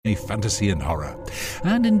fantasy and horror.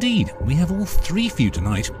 And indeed, we have all three for you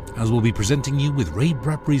tonight, as we'll be presenting you with Ray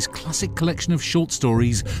Bradbury's classic collection of short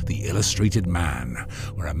stories, The Illustrated Man,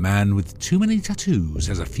 where a man with too many tattoos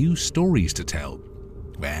has a few stories to tell.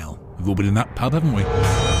 Well, we've all been in that pub, haven't we?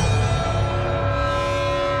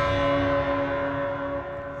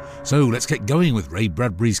 So let's get going with Ray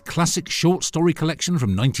Bradbury's classic short story collection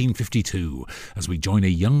from 1952, as we join a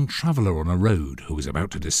young traveller on a road who is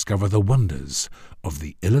about to discover the wonders of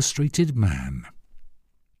the Illustrated Man.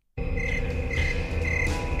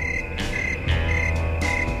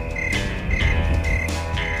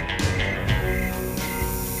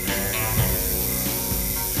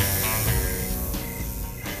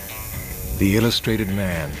 The Illustrated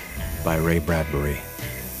Man by Ray Bradbury.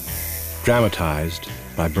 Dramatized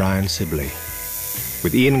by Brian Sibley,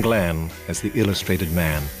 with Ian Glenn as the Illustrated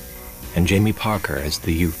Man and Jamie Parker as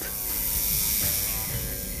the youth.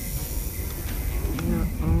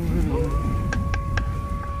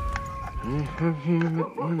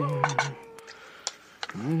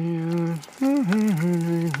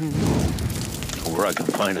 Where I can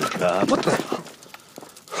find a job. What the?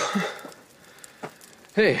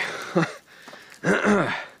 Hey.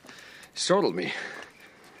 Startled me.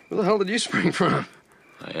 Where the hell did you spring from?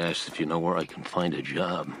 I asked if you know where I can find a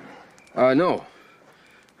job. No.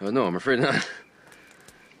 No, I'm afraid not.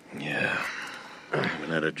 Yeah. I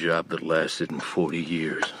haven't had a job that lasted in 40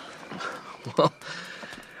 years. Well,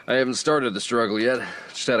 I haven't started the struggle yet.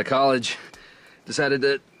 Just out of college. Decided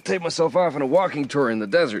to take myself off on a walking tour in the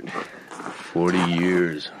desert. 40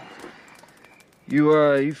 years.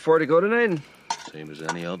 You far to go tonight? Same as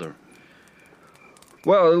any other.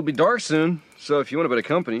 Well, it'll be dark soon, so if you want a bit of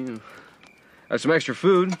company, I have some extra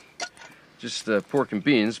food. Just pork and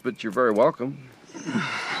beans, but you're very welcome.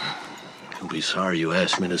 You'll be sorry you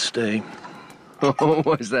asked me to stay. Oh,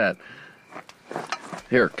 what's that?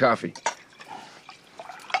 Here, coffee.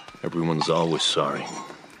 Everyone's always sorry.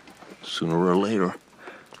 Sooner or later.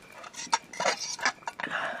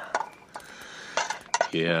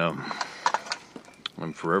 Yeah.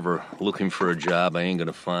 I'm forever looking for a job I ain't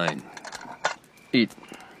gonna find. Eat.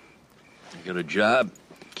 I got a job,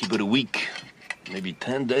 keep it a week, maybe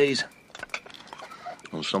 10 days.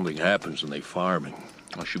 When something happens and they fire me,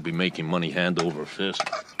 I should be making money hand over fist.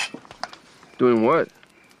 Doing what?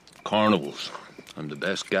 Carnivals. I'm the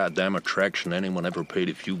best goddamn attraction anyone ever paid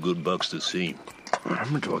a few good bucks to see. I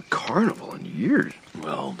haven't been to a carnival in years.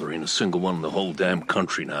 Well, there ain't a single one in the whole damn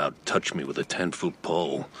country now to touch me with a 10-foot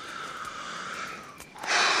pole.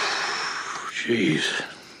 Jeez.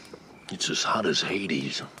 It's as hot as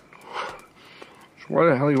Hades. So why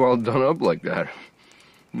the hell are you all done up like that?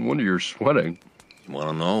 No wonder you're sweating. You want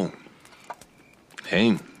to know?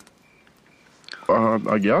 Hey.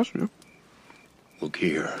 I guess, yeah. Look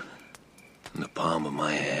here. In the palm of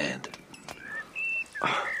my hand.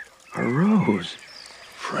 A rose.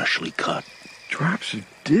 Freshly cut. Drops of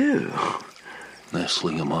dew.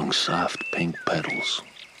 Nestling among soft pink petals.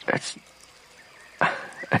 That's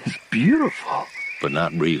beautiful. But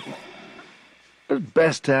not real. That's the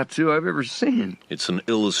best tattoo I've ever seen. It's an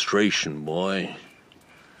illustration, boy.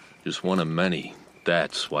 Just one of many.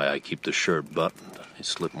 That's why I keep the shirt buttoned. I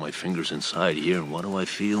slip my fingers inside here, and what do I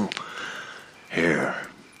feel? Hair,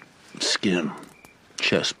 skin,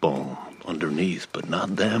 chest bone underneath, but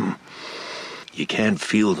not them. You can't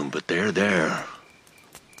feel them, but they're there.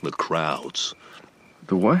 The crowds.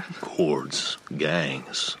 The what? Hordes,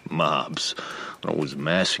 gangs, mobs. Always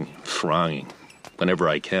massing, thronging. Whenever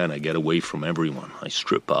I can, I get away from everyone. I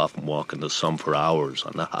strip off and walk in the sun for hours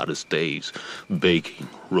on the hottest days, baking,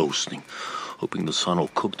 roasting, hoping the sun will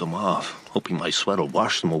cook them off, hoping my sweat will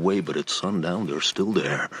wash them away, but at sundown, they're still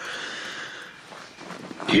there.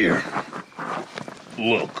 Here.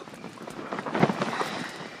 Look.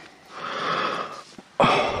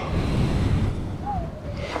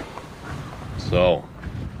 So,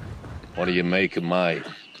 what do you make of my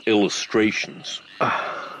illustrations?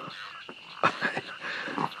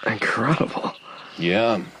 Incredible.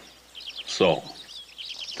 Yeah. So,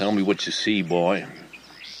 tell me what you see, boy.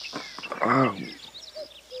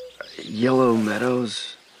 Yellow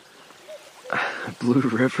meadows, blue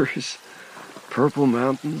rivers, purple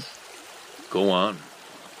mountains. Go on.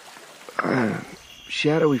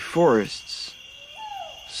 Shadowy forests,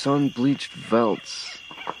 sun-bleached velds,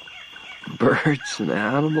 birds and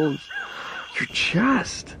animals. Your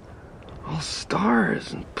chest, all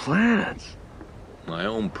stars and planets. My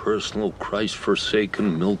own personal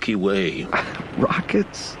Christ-forsaken Milky Way.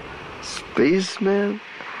 Rockets, spacemen.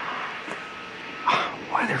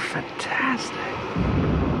 Why, they're fantastic.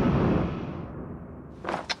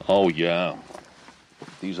 Oh, yeah.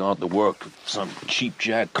 These aren't the work of some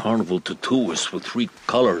cheap-jack carnival tattooist with 3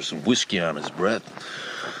 colors and whiskey on his breath.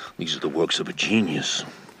 These are the works of a genius.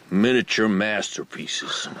 Miniature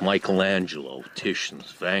masterpieces. Michelangelo,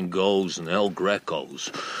 Titians, Van Goghs, and El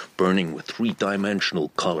Grecos, burning with 3-dimensional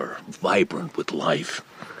color, vibrant with life.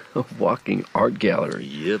 A walking art gallery.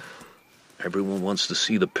 Yep. Everyone wants to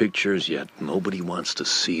see the pictures, yet nobody wants to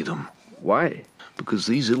see them. Why? Because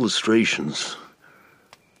these illustrations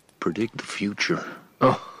predict the future.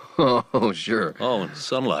 Oh, sure. Oh, in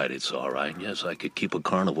sunlight, it's all right. Yes, I could keep a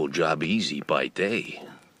carnival job easy by day.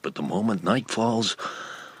 But the moment night falls,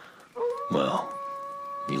 well,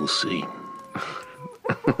 you'll see.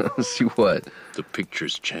 See what? The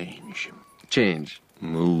pictures change. Change.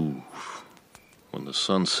 Move. When the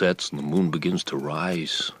sun sets and the moon begins to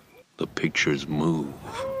rise, the pictures move.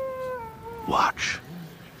 Watch.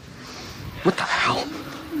 What the hell?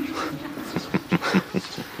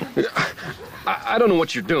 I don't know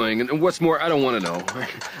what you're doing, and what's more, I don't want to know.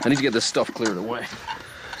 I need to get this stuff cleared away.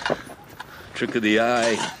 Trick of the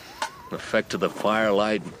eye, effect of the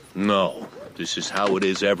firelight. No, this is how it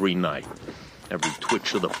is every night. Every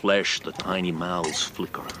twitch of the flesh, the tiny mouths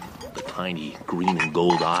flicker. The tiny green and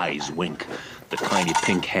gold eyes wink. The tiny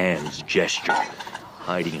pink hands gesture.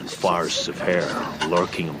 Hiding in forests of hair,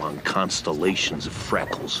 lurking among constellations of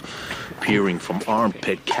freckles. Peering from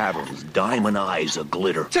armpit caverns, diamond eyes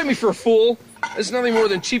a-glitter. Take me for a fool. It's nothing more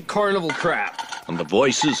than cheap carnival crap. And the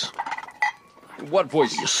voices? What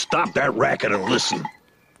voices? You stop that racket and listen. The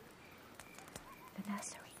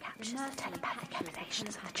nursery captures the telepathic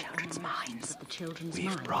emanations of the children's minds.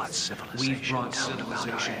 We've brought civilization down about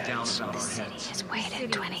our heads. The city has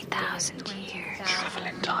waited 20,000 years. Travel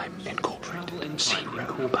in time, incorporate, secret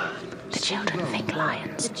urban. The children think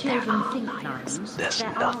lions. There are lions. There's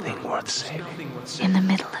nothing worth saving. In the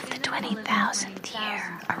middle of the 20,000th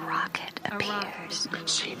year, a rocket appears.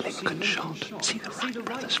 See Lincoln shot. See the Wright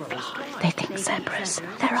brothers fly. They think zebras.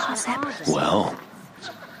 There are zebras. Well,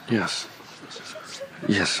 Yes.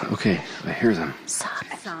 Yes, okay, I hear them. Sun.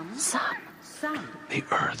 The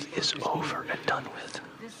Earth is over and done with.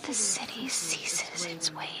 The city ceases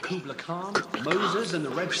its waiting. Moses and the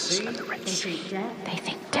Red Sea. They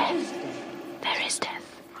think death. There is death.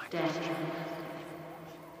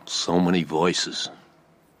 so many voices.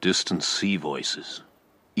 Distant sea voices.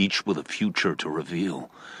 Each with a future to reveal.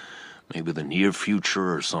 Maybe the near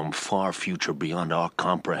future or some far future beyond our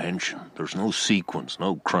comprehension. There's no sequence,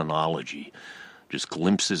 no chronology. Just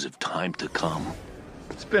glimpses of time to come.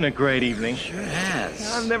 It's been a great evening. Sure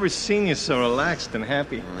has. I've never seen you so relaxed and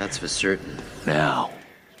happy. Well, that's for certain. Now,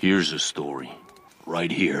 here's a story.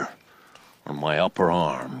 Right here. On my upper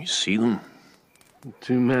arm. You see them?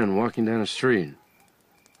 Two men walking down a street.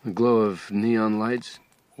 The glow of neon lights.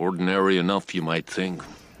 Ordinary enough, you might think.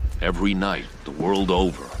 Every night, the world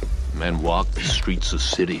over, men walk the streets of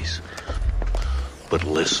cities. But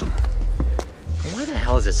listen. Why the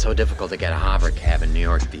hell is it so difficult to get a hover cab in New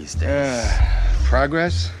York these days?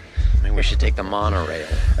 Progress? Maybe we should take the monorail.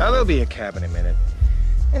 Oh, there'll be a cab in a minute.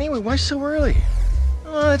 Anyway, why so early?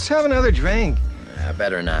 Oh, let's have another drink.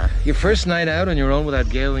 Better not. Your first night out on your own without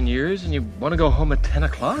Gail in years, and you want to go home at 10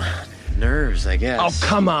 o'clock? Nerves, I guess. Oh,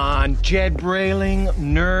 come on. Jed Brayling,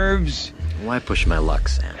 nerves. Why push my luck,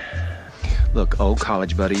 Sam? Look, old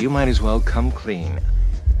college buddy, you might as well come clean.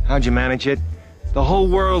 How'd you manage it? The whole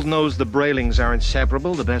world knows the Braylings are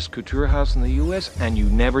inseparable, the best couture house in the U.S., and you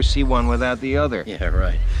never see one without the other. Yeah,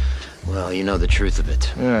 right. Well, you know the truth of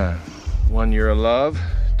it. Yeah. 1 year of love,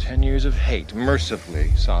 10 years of hate,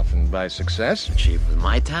 mercifully softened by success. Achieved with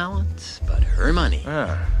my talent, but her money.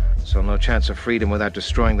 So no chance of freedom without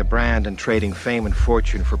destroying the brand and trading fame and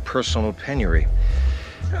fortune for personal penury.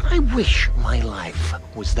 I wish my life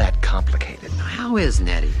was that complicated. How is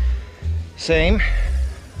Nettie? Same.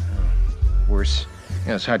 Worse. You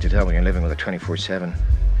know, it's hard to tell when you're living with a 24/7.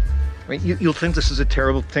 I mean, you'll think this is a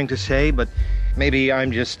terrible thing to say, but maybe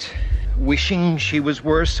I'm just wishing she was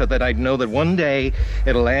worse so that I'd know that one day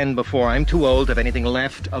it'll end before I'm too old to have anything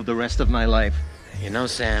left of the rest of my life. You know,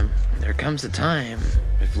 Sam, there comes a time,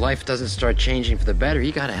 if life doesn't start changing for the better,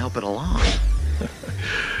 you gotta help it along.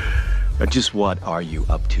 Just what are you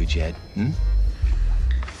up to, Jed?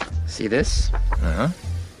 See this? Uh-huh.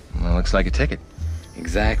 Well, looks like a ticket.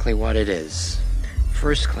 Exactly what it is.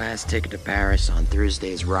 First class ticket to Paris on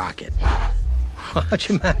Thursday's rocket. How'd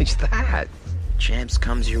you manage that? Chance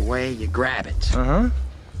comes your way, you grab it. Uh-huh.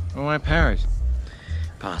 Well, why Paris?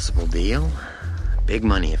 Possible deal. Big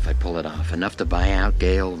money if I pull it off. Enough to buy out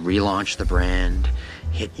Gale, relaunch the brand,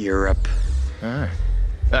 hit Europe. Ah.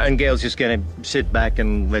 And Gail's just gonna sit back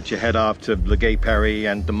and let you head off to Legay Perry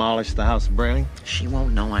and demolish the House of Brayling? She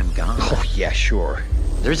won't know I'm gone. Oh, yeah, sure.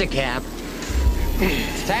 There's a cab.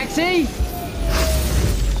 Taxi?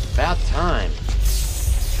 About time.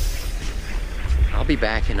 I'll be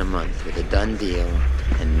back in a month with a done deal,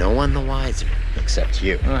 and no one the wiser. Except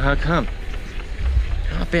you. How come?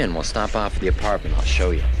 Hop in. We'll stop off at the apartment. I'll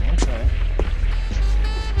show you. Okay.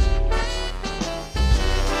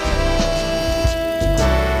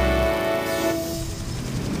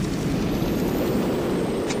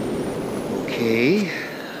 Okay.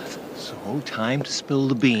 So, time to spill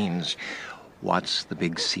the beans. What's the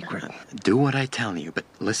big secret? Do what I tell you, but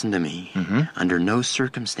listen to me. Mm-hmm. Under no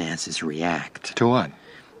circumstances react. To what?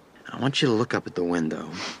 I want you to look up at the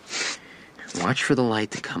window. Watch for the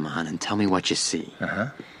light to come on and tell me what you see. Uh-huh.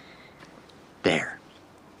 There.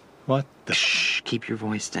 What the... Shh, keep your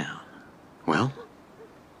voice down. Well?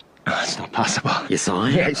 That's not possible. You saw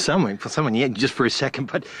it? Yeah, someone, yeah, just for a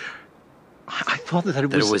second, but... I thought that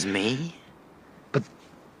it was... That it was me? But...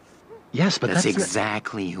 Yes, but that's not-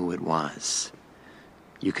 exactly who it was.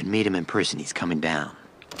 You can meet him in person. He's coming down.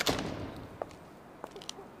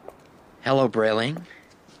 Hello, Brayling.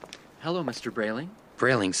 Hello, Mr. Brayling.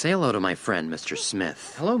 Brayling, say hello to my friend, Mr.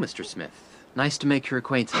 Smith. Hello, Mr. Smith. Nice to make your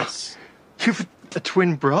acquaintance. You've a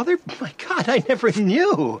twin brother? My God, I never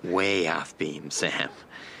knew. Way off beam, Sam.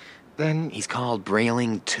 Then... He's called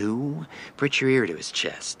Brayling 2. Put your ear to his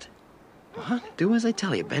chest. What? Do as I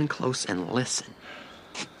tell you. Bend close and listen.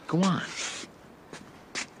 Go on.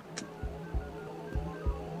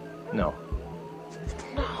 No.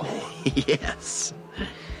 Yes.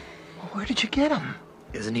 Where did you get him?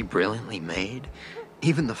 Isn't he brilliantly made?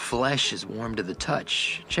 Even the flesh is warm to the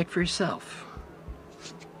touch. Check for yourself.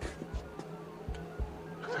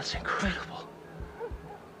 That's incredible.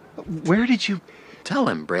 Where did you... Tell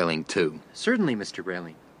him, Brayling 2. Certainly, Mr.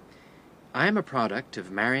 Brayling. I am a product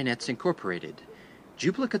of Marionettes Incorporated.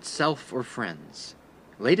 Duplicate self or friends.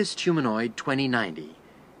 Latest humanoid 2090.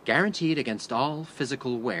 Guaranteed against all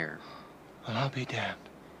physical wear. Well, I'll be damned.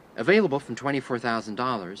 Available from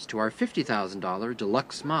 $24,000 to our $50,000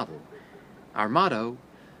 deluxe model. Our motto,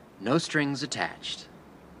 no strings attached.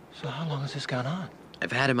 So how long has this gone on?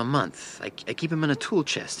 I've had him a month. I keep him in a tool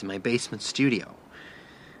chest in my basement studio.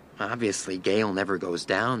 Obviously, Gail never goes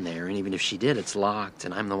down there, and even if she did, it's locked,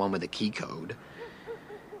 and I'm the one with the key code.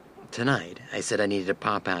 Tonight, I said I needed to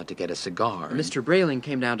pop out to get a cigar. Mr. Brayling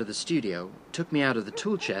came down to the studio, took me out of the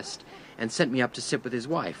tool chest, and sent me up to sit with his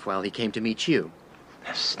wife while he came to meet you.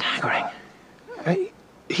 That's staggering.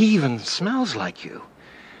 He even smells like you.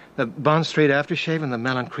 The Bond Street aftershave and the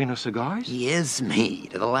Melancrino cigars? He is me,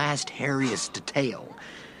 to the last hairiest detail.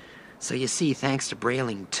 So you see, thanks to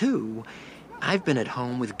Brayling 2, I've been at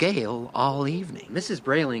home with Gail all evening. Mrs.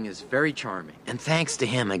 Brayling is very charming. And thanks to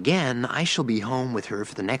him again, I shall be home with her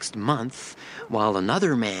for the next month, while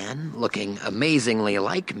another man, looking amazingly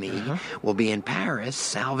like me, will be in Paris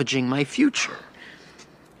salvaging my future.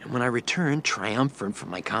 And when I return triumphant from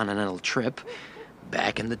my continental trip,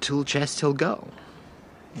 back in the tool chest he'll go.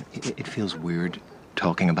 It feels weird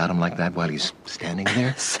talking about him like that while he's standing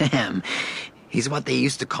there. Sam, he's what they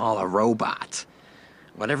used to call a robot.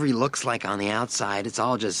 Whatever he looks like on the outside, it's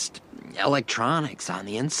all just electronics on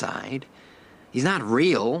the inside. He's not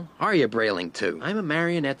real, are you, Brayling 2? I'm a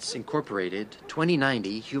Marionettes Incorporated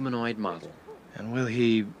 2090 humanoid model. And will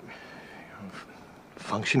he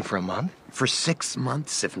function for a month? For 6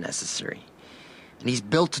 months, if necessary. And he's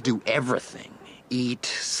built to do everything. Eat,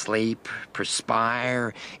 sleep,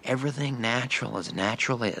 perspire, everything natural as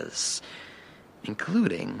natural is.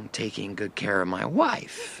 Including taking good care of my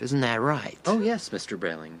wife. Isn't that right? Oh, yes, Mr.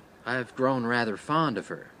 Brayling. I've grown rather fond of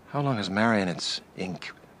her. How long has Marionettes Inc.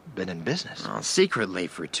 been in business? Well, secretly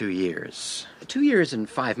for 2 years. 2 years and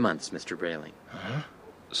 5 months, Mr. Brayling. Uh-huh.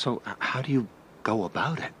 So, how do you go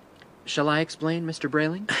about it? Shall I explain, Mr.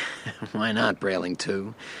 Brayling? Why not, Brayling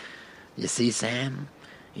 2? You see, Sam?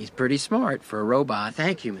 He's pretty smart for a robot.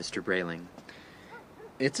 Thank you, Mr. Brayling.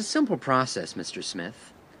 It's a simple process, Mr.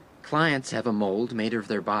 Smith. Clients have a mold made of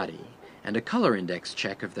their body and a color index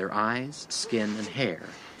check of their eyes, skin, and hair,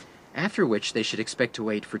 after which they should expect to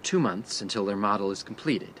wait for 2 months until their model is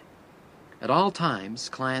completed. At all times,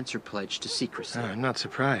 clients are pledged to secrecy. I'm not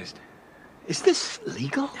surprised. Is this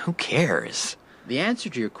legal? Who cares? The answer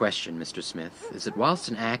to your question, Mr. Smith, is that whilst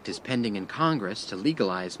an act is pending in Congress to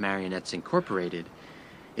legalize Marionettes Incorporated,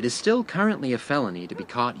 it is still currently a felony to be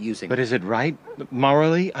caught using... But is it right?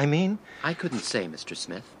 Morally, I mean? I couldn't say, Mr.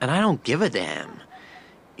 Smith. And I don't give a damn.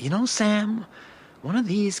 You know, Sam, one of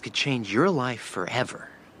these could change your life forever.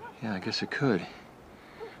 Yeah, I guess it could.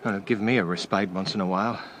 Well, it'd give me a respite once in a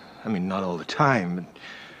while. I mean, not all the time, but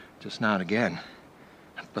just now and again.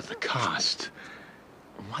 But the cost.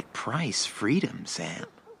 What price freedom, Sam?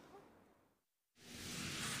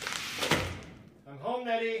 I'm home,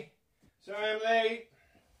 Nettie. Sorry I'm late.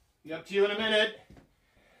 Be up to you in a minute.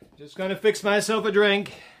 Just gonna fix myself a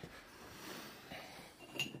drink.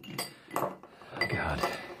 Oh, God.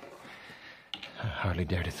 I hardly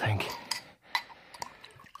dare to think.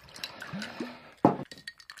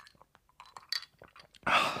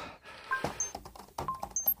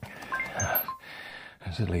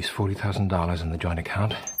 There's at least $40,000 in the joint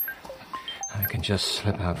account. I can just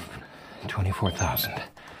slip out $24,000.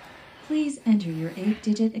 Please enter your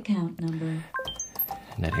 8-digit account number.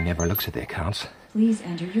 Nettie never looks at the accounts. Please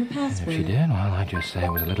enter your password. If she did, well, I'd just say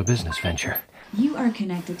it was a little business venture. You are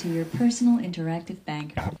connected to your personal interactive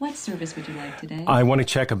bank. What service would you like today? I want to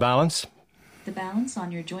check a balance. The balance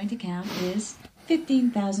on your joint account is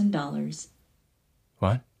 $15,000.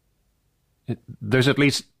 What? There's at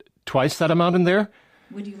least twice that amount in there?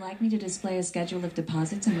 Would you like me to display a schedule of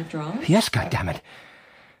deposits and withdrawals? Yes, goddammit.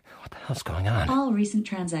 What the hell's going on? All recent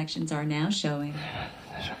transactions are now showing.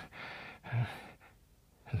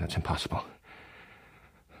 That's impossible.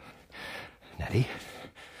 Nettie?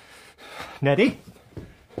 Nettie?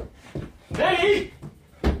 Nettie!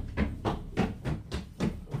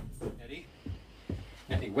 Nettie?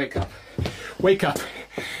 Nettie, wake up. Wake up.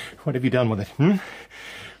 What have you done with it,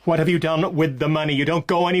 What have you done with the money? You don't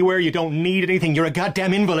go anywhere, you don't need anything, you're a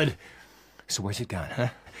goddamn invalid. So where's it gone, huh?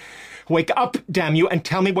 Wake up, damn you, and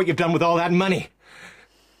tell me what you've done with all that money.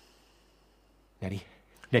 Nettie?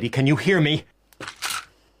 Nettie, can you hear me?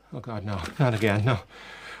 Oh, God, no. Not again, no.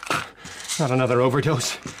 Not another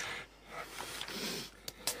overdose.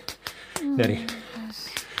 Nettie.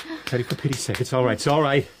 Nettie, for pity's sake, it's all right. It's all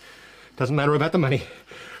right. Doesn't matter about the money.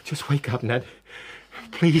 Just wake up, Ned.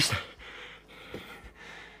 Please.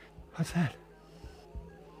 What's that?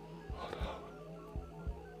 Oh,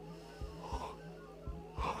 no.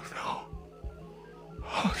 Oh, no.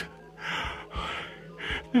 Oh,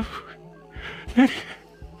 no. Nettie.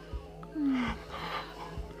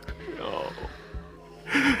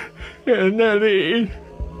 No. Nettie.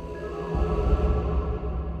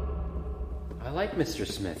 I like Mr.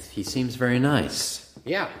 Smith. He seems very nice.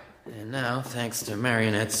 Yeah. And now, thanks to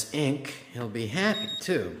Marionette's ink, he'll be happy,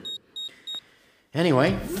 too.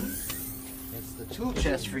 Anyway, it's the tool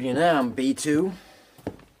chest for you now, B2.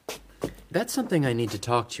 That's something I need to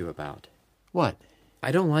talk to you about. What?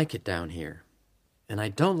 I don't like it down here. And I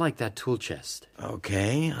don't like that tool chest.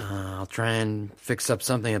 Okay, I'll try and fix up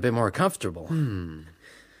something a bit more comfortable.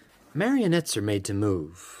 Marionettes are made to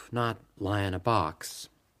move, not lie in a box.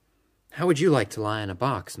 How would you like to lie in a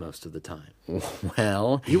box most of the time?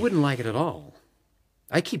 Well, you wouldn't like it at all.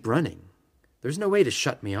 I keep running. There's no way to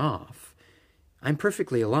shut me off. I'm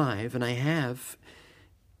perfectly alive, and I have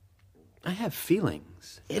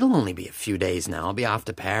feelings. It'll only be a few days now. I'll be off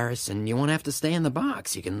to Paris, and you won't have to stay in the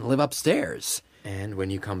box. You can live upstairs. And when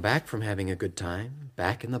you come back from having a good time,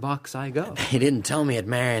 back in the box I go. They didn't tell me at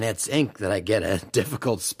Marionette's Ink that I get a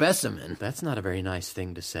difficult specimen. That's not a very nice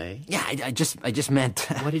thing to say. Yeah, I just meant...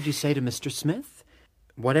 What did you say to Mr. Smith?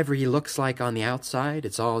 Whatever he looks like on the outside,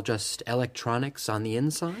 it's all just electronics on the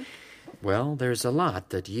inside? Well, there's a lot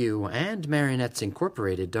that you and Marionettes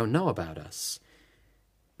Incorporated don't know about us.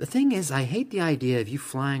 The thing is, I hate the idea of you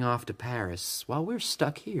flying off to Paris while we're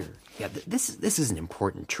stuck here. Yeah, this is an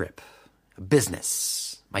important trip.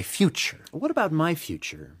 Business. My future. What about my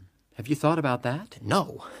future? Have you thought about that?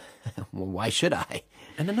 No. Well, why should I?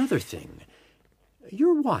 And another thing.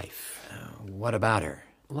 Your wife. What about her?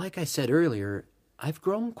 Like I said earlier, I've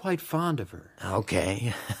grown quite fond of her.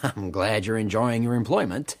 Okay. I'm glad you're enjoying your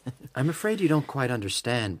employment. I'm afraid you don't quite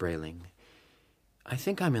understand, Brayling. I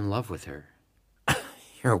think I'm in love with her.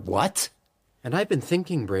 You're what? And I've been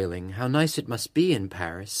thinking, Brayling, how nice it must be in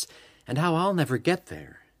Paris, and how I'll never get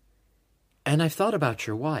there. And I've thought about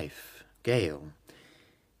your wife, Gail.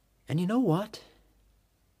 And you know what?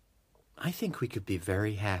 I think we could be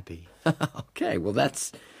very happy. Okay, well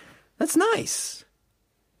that's nice.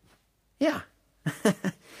 Yeah.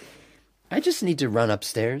 I just need to run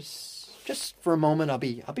upstairs. Just for a moment, I'll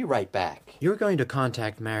be right back. You're going to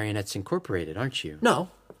contact Marionettes Incorporated, aren't you? No.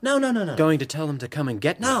 Going to tell them to come and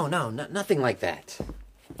get me? No, nothing like that.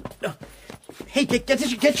 No. Hey,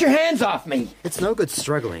 get your hands off me! It's no good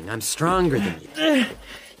struggling. I'm stronger than you.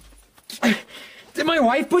 Did my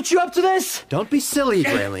wife put you up to this? Don't be silly,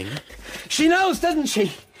 Brayling. She knows, doesn't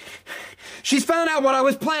she? She's found out what I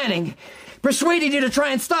was planning. Persuaded you to try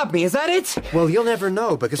and stop me, is that it? Well, you'll never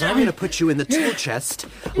know, because I'm going to put you in the tool chest,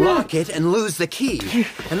 lock it, and lose the key.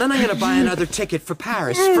 And then I'm going to buy another ticket for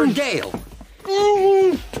Paris for Gail.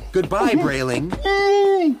 Goodbye, Brayling.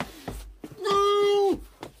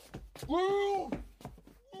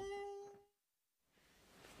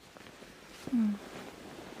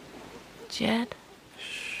 Jed?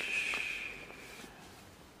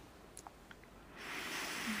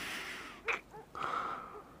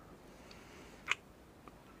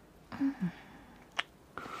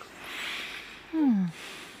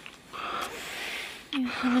 You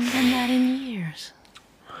haven't done that in years.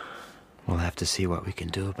 We'll have to see what we can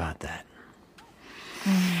do about that.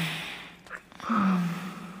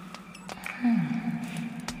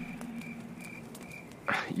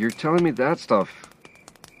 You're telling me that stuff,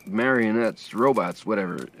 marionettes, robots,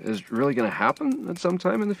 whatever, is really going to happen at some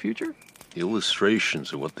time in the future?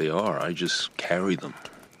 Illustrations are what they are. I just carry them.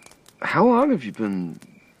 How long have you been,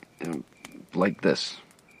 like this?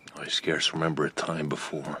 I scarce remember a time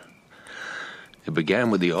before. It began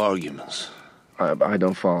with the arguments. I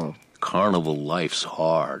don't follow. Carnival life's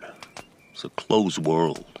hard. It's a closed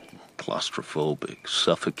world, claustrophobic,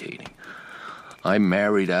 suffocating. I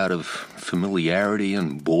married out of familiarity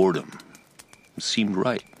and boredom. It seemed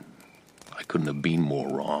right. I couldn't have been more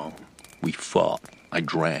wrong. We fought. I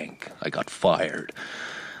drank. I got fired.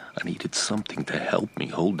 I needed something to help me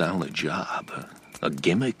hold down a job. A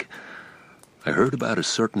gimmick. I heard about a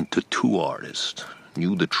certain tattoo artist.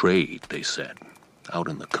 Knew the trade, they said. Out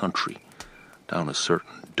in the country. Down a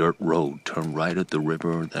certain dirt road. Turned right at the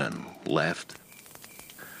river, then left.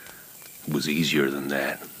 It was easier than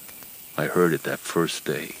that. I heard it that first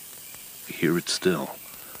day. I hear it still.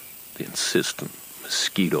 The insistent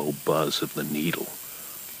mosquito buzz of the needle.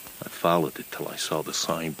 I followed it till I saw the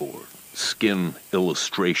signboard. Skin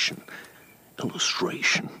illustration.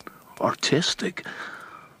 Illustration. Artistic.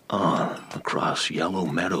 On across yellow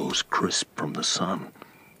meadows crisp from the sun.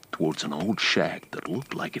 Towards an old shack that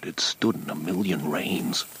looked like it had stood in a million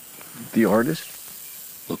rains. The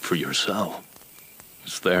artist? Look for yourself.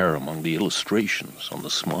 It's there among the illustrations on the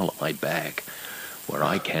small of my back, where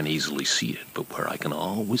I can't easily see it, but where I can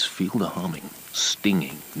always feel the humming,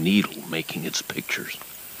 stinging needle making its pictures.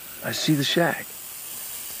 I see the shack.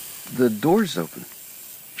 The door's open.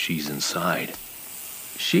 She's inside.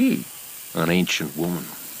 She? An ancient woman,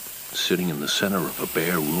 sitting in the center of a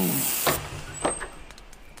bare room.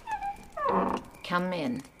 Come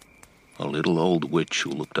in. A little old witch who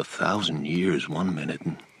looked 1,000 years one minute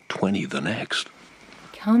and 20 the next.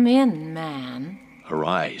 Come in, man. Her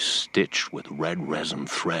eyes stitched with red resin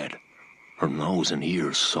thread. Her nose and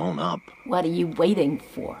ears sewn up. What are you waiting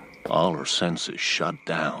for? All her senses shut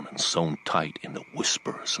down and sewn tight into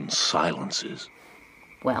whispers and silences.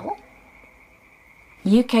 Well,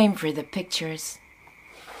 you came for the pictures.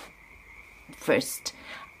 First,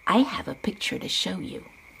 I have a picture to show you.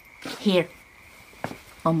 Here,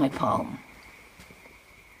 on my palm.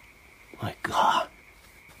 My God,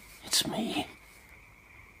 it's me.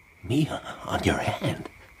 Me on your hand.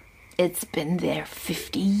 It's been there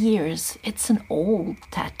 50 years. It's an old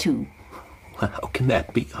tattoo. How can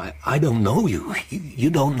that be? I don't know you.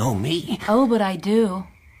 You don't know me. Oh, but I do.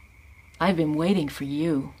 I've been waiting for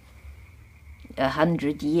you.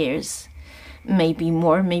 100 years. Maybe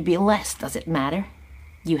more, maybe less. Does it matter?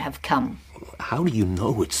 You have come. How do you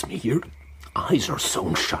know it's me? Your eyes are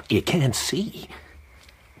sewn shut. You can't see.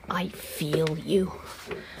 I feel you.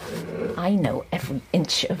 I know every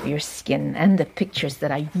inch of your skin and the pictures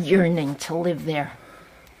that are yearning to live there.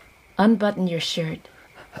 Unbutton your shirt.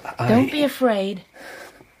 Don't be afraid.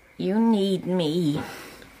 You need me.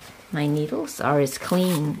 My needles are as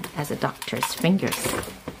clean as a doctor's fingers.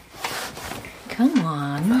 Come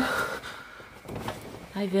on.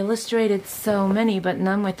 I've illustrated so many, but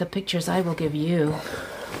none with the pictures I will give you.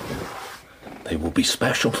 They will be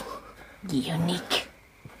special. Unique.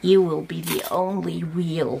 You will be the only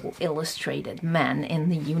real illustrated man in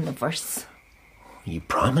the universe. You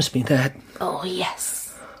promised me that? Oh,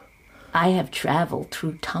 yes. I have traveled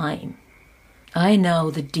through time. I know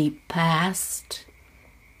the deep past,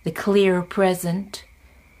 the clear present,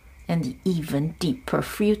 and the even deeper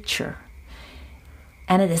future.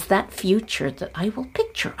 And it is that future that I will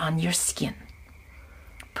picture on your skin.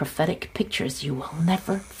 Prophetic pictures you will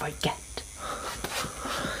never forget.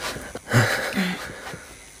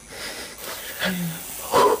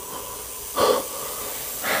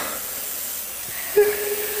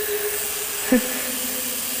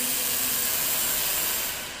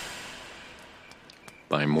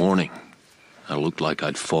 By morning, I looked like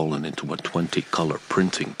I'd fallen into a 20-color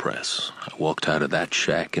printing press. I walked out of that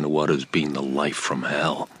shack into what has been the life from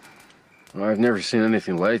hell. Well, I've never seen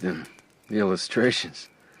anything like them. The illustrations.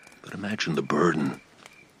 But imagine the burden,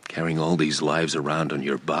 carrying all these lives around on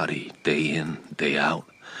your body, day in, day out.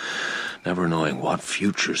 never knowing what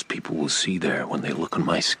futures people will see there when they look on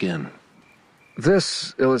my skin.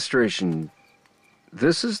 This illustration,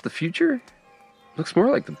 this is the future? Looks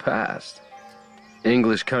more like the past.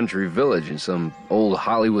 English country village in some old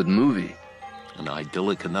Hollywood movie. An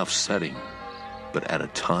idyllic enough setting, but at a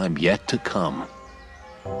time yet to come.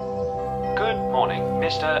 Good morning,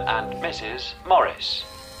 Mr. and Mrs. Morris.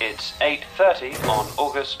 It's 8:30 on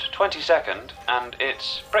August 22nd, and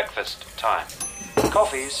it's breakfast time.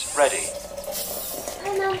 Coffee's ready.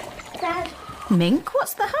 Oh no, Dad. Mink,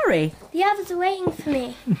 what's the hurry? The others are waiting for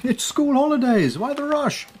me. It's school holidays. Why the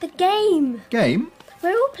rush? The game. Game?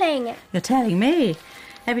 We're all playing it. You're telling me.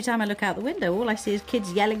 Every time I look out the window, all I see is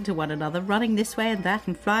kids yelling to one another, running this way and that,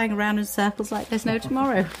 and flying around in circles like there's no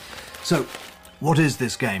tomorrow. So, what is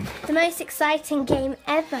this game? The most exciting game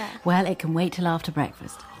ever. Well, it can wait till after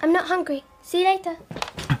breakfast. I'm not hungry. See you later.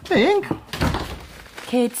 Pink?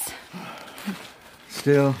 Kids.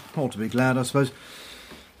 Still, ought to be glad, I suppose.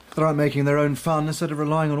 They're out making their own fun instead of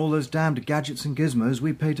relying on all those damned gadgets and gizmos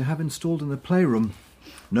we pay to have installed in the playroom.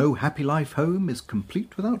 No happy life home is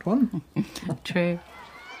complete without one. True.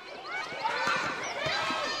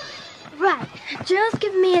 Right, Jill's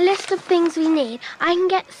given me a list of things we need. I can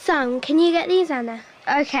get some. Can you get these, Anna?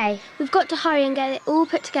 OK. We've got to hurry and get it all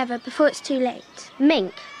put together before it's too late.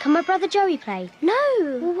 Mink, can my brother Joey play? No.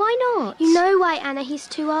 Well, why not? You know why, Anna. He's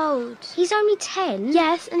too old. He's only 10?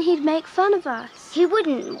 Yes, and he'd make fun of us. He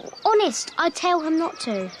wouldn't. Honest, I'd tell him not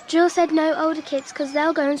to. Jill said no older kids because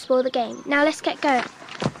they'll go and spoil the game. Now let's get going.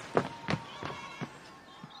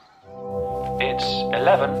 It's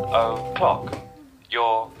 11 o'clock.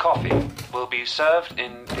 Your coffee will be served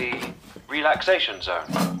in the relaxation zone.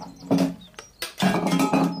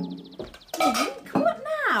 Mink, what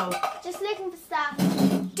now? Just looking for stuff.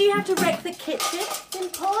 Do you have to wreck the kitchen? It's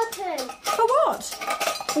important. For what?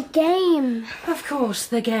 The game. Of course,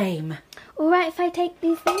 the game. All right if I take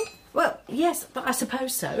these things? Well, yes, but I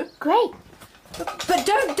suppose so. Great. But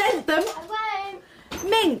don't dent them. I won't.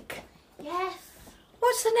 Mink. Yes.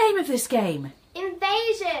 What's the name of this game?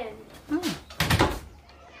 Invasion.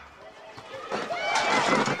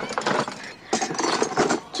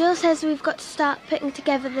 Jill says we've got to start putting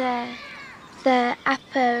together the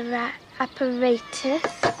apparatus.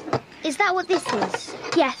 Is that what this is?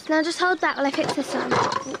 Yes, now just hold that while I fix this on.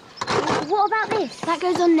 What about this? That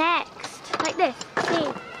goes on next. Like this. See?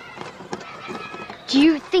 Do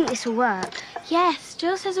you think this will work? Yes,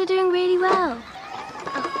 Jill says we're doing really well.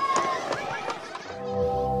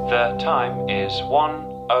 The time is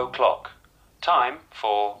 1 o'clock. Time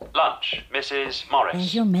for lunch, Mrs. Morris.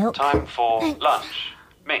 There's your milk. Time for lunch,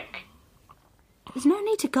 Mink. There's no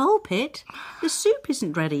need to gulp it. The soup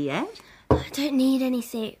isn't ready yet. I don't need any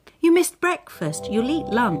soup. You missed breakfast. You'll eat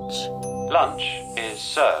lunch. Lunch is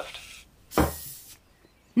served.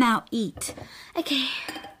 Now eat. Okay.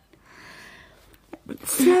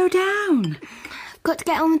 Slow down. I've got to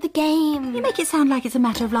get on with the game. You make it sound like it's a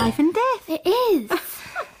matter of life and death. It is.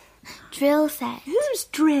 Drill said. Who's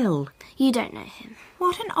Drill? You don't know him.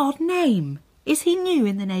 What an odd name. Is he new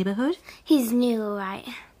in the neighbourhood? He's new, all right.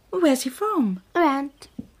 Where's he from? Around.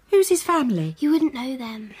 Who's his family? You wouldn't know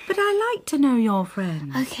them. But I like to know your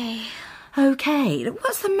friends. Okay. Okay.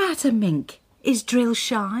 What's the matter, Mink? Is Drill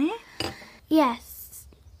shy? Yes.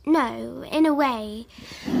 No, in a way.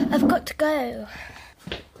 I've got to go.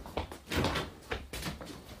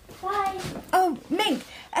 Bye. Oh, Mink,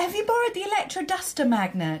 have you borrowed the Electro Duster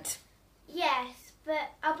magnet? Yes,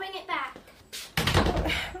 but I'll bring it back.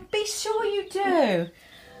 Be sure you do.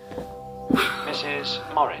 Mrs.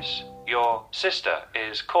 Morris, your sister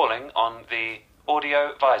is calling on the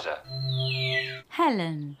audio visor.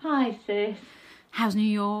 Helen. Hi, sis. How's New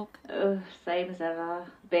York? Same as ever.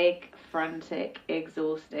 Big, frantic,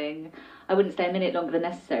 exhausting. I wouldn't stay a minute longer than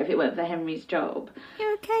necessary if it weren't for Henry's job.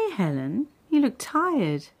 You okay, Helen? You look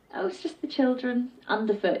tired. Oh, it's just the children.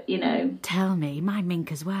 Underfoot, you know. Tell me, my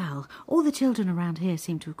Mink as well. All the children around here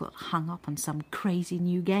seem to have got hung up on some crazy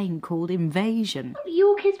new game called Invasion. Oh,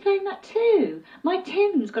 your kid's playing that too. My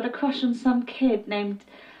Tim's got a crush on some kid named...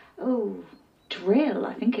 Drill,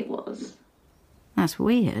 I think it was. That's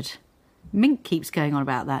weird. Mink keeps going on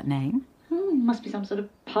about that name. Must be some sort of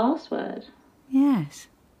password. Yes.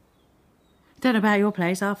 Don't know about your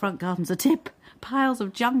place, our front garden's a tip. Piles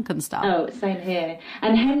of junk and stuff. Oh, same here.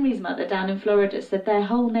 And Henry's mother down in Florida said their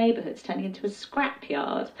whole neighbourhood's turning into a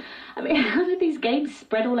scrapyard. I mean, how did these games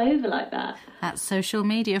spread all over like that? That's social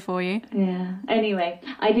media for you. Yeah. Anyway,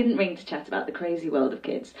 I didn't ring to chat about the crazy world of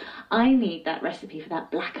kids. I need that recipe for that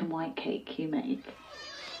black and white cake you make.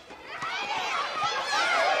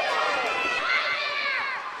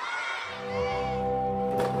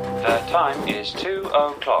 The time is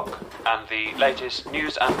 2:00, and the latest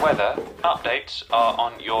news and weather updates are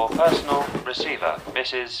on your personal receiver,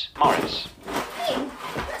 Mrs. Morris. Hey,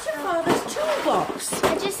 what's your father's toolbox?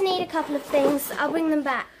 I just need a couple of things. I'll bring them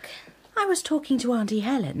back. I was talking to Auntie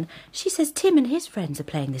Helen. She says Tim and his friends are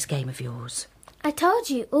playing this game of yours. I told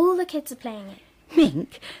you, all the kids are playing it.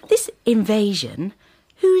 Mink, this invasion,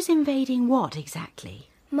 who's invading what exactly?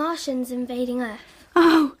 Martians invading Earth.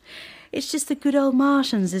 Oh, it's just the good old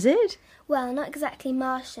Martians, is it? Well, not exactly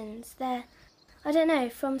Martians. They're, I don't know,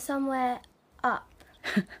 from somewhere up.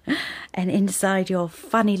 And inside your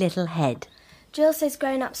funny little head. Jill says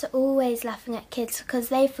grown-ups are always laughing at kids because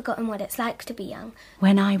they've forgotten what it's like to be young.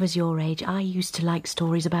 When I was your age, I used to like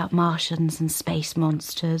stories about Martians and space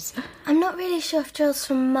monsters. I'm not really sure if Jill's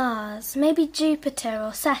from Mars. Maybe Jupiter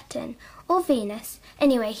or Saturn or Venus.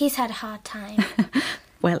 Anyway, he's had a hard time.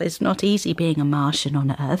 Well, it's not easy being a Martian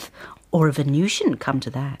on Earth, or a Venusian, come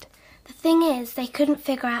to that. The thing is, they couldn't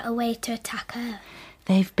figure out a way to attack Earth.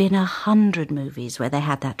 There've been 100 movies where they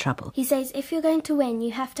had that trouble. He says if you're going to win,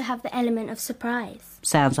 you have to have the element of surprise.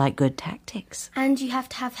 Sounds like good tactics. And you have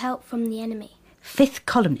to have help from the enemy. Fifth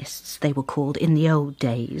columnists, they were called in the old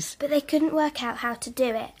days. But they couldn't work out how to do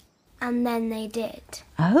it. And then they did.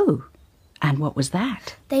 Oh, and what was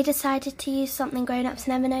that? They decided to use something grown-ups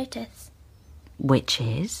never notice. Which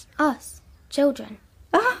is? Us. Children.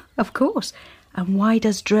 Ah, of course. And why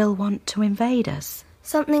does Drill want to invade us?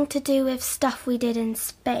 Something to do with stuff we did in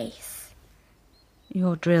space.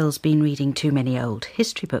 Your Drill's been reading too many old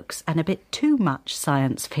history books and a bit too much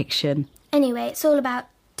science fiction. Anyway, it's all about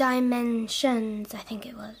dimensions, I think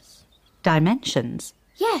it was. Dimensions?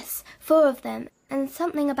 Yes, 4 of them, and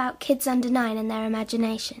something about kids under 9 and their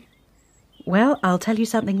imagination. Well, I'll tell you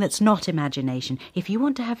something that's not imagination. If you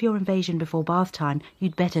want to have your invasion before bath time,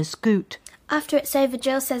 you'd better scoot. After it's over,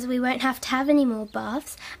 Jill says we won't have to have any more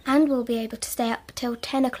baths, and we'll be able to stay up till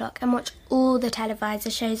 10 o'clock and watch all the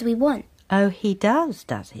televisor shows we want. Oh, he does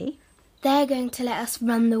he? They're going to let us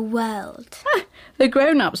run the world. The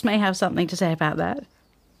grown-ups may have something to say about that.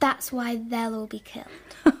 That's why they'll all be killed.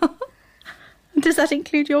 Does that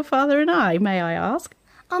include your father and I, may I ask?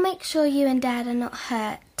 I'll make sure you and Dad are not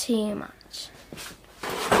hurt too much.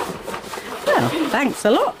 Well, thanks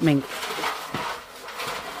a lot, Mink.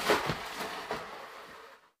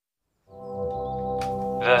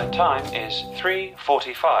 The time is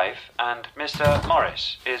 3:45 and Mr.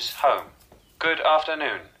 Morris is home. Good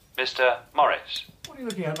afternoon, Mr. Morris. What are you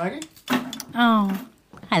looking at, Maggie? Oh,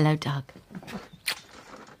 hello, Doug.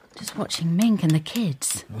 Just watching Mink and the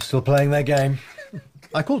kids. They're still playing their game.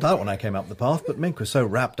 I called out when I came up the path, but Mink was so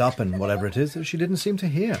wrapped up in whatever it is that she didn't seem to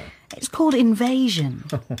hear. It's called Invasion.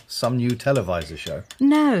 Some new televisor show.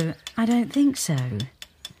 No, I don't think so.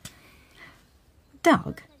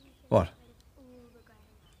 Doug? What?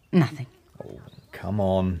 Nothing. Oh, come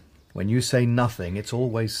on. When you say nothing, it's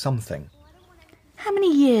always something. How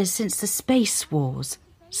many years since the Space Wars?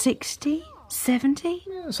 60? 70?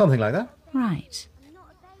 Yeah, something like that. Right.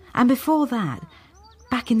 And before that,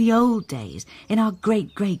 back in the old days, in our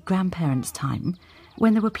great-great-grandparents' time,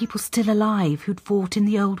 when there were people still alive who'd fought in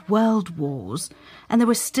the old world wars, and there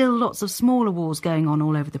were still lots of smaller wars going on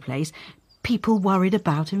all over the place, people worried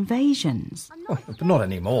about invasions. Oh, but not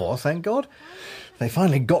anymore, thank God. They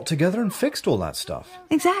finally got together and fixed all that stuff.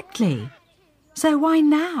 Exactly. So why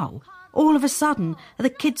now? All of a sudden, are the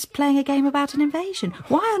kids playing a game about an invasion?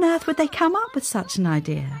 Why on earth would they come up with such an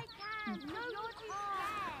idea?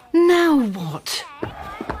 Now what? I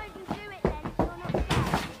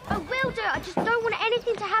will do it. I just don't want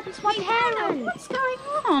anything to happen to my parents. What's going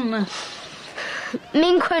on?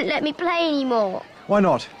 Mink won't let me play anymore. Why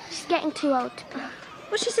not? She's getting too old.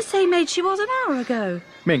 Well, she's the same age she was an hour ago.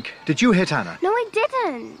 Mink, did you hit Anna? No, I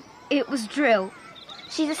didn't. It was Drill.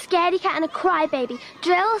 She's a scaredy cat and a crybaby.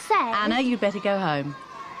 Drill said... Anna, you'd better go home.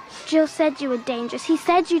 Drill said you were dangerous. He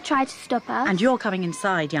said you tried to stop her. And you're coming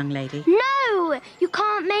inside, young lady. No! You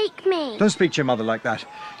can't make me. Don't speak to your mother like that.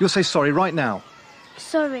 You'll say sorry right now.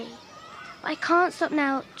 Sorry. I can't stop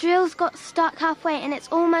now. Drill's got stuck halfway and it's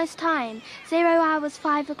almost time. 0 hours,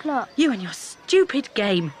 5 o'clock. You and your stupid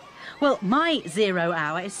game. Well, my 0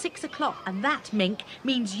 hour is 6 o'clock, and that, Mink,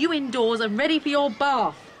 means you indoors and ready for your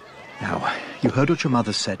bath. Now, you heard what your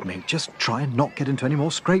mother said, Mink. Just try and not get into any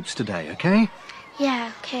more scrapes today, OK?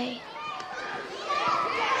 Yeah, okay.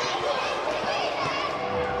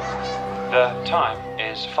 The time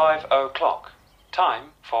is 5 o'clock. Time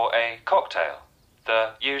for a cocktail.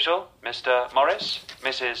 The usual, Mr. Morris,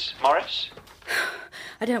 Mrs. Morris?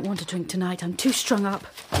 I don't want to drink tonight. I'm too strung up.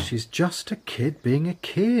 She's just a kid being a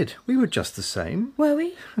kid. We were just the same. Were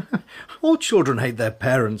we? All children hate their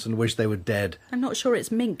parents and wish they were dead. I'm not sure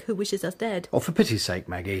it's Mink who wishes us dead. Oh, for pity's sake,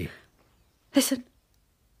 Maggie. Listen.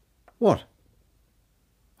 What?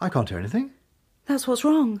 I can't hear anything. That's what's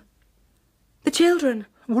wrong. The children.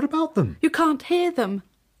 What about them? You can't hear them.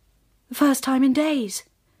 The first time in days.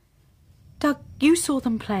 Doug, you saw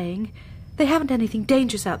them playing. They haven't anything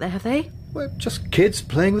dangerous out there, have they? Well, just kids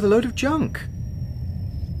playing with a load of junk.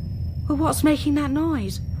 Well, what's making that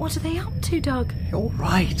noise? What are they up to, Doug? All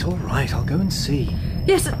right, I'll go and see.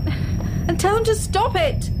 Yes, and tell them to stop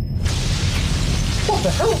it! What the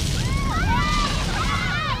hell?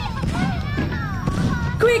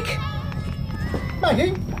 Quick!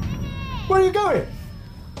 Maggie, where are you going?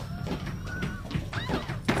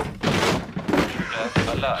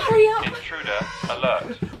 Intruder alert. Hurry up! Intruder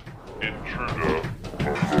alert. Intruder.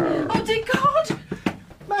 Oh, dear God!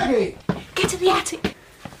 Maggie! Get to the attic.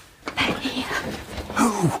 They're here.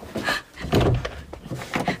 Who?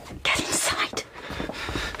 Get inside.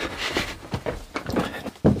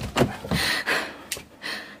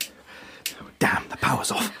 Damn, the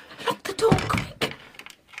power's off. Lock the door, quick.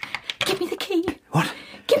 Give me the key. What?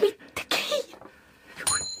 Give me the key.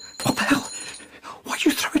 What the hell? Why'd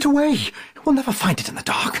you throw it away? We'll never find it in the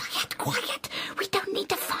dark. Quiet. We don't need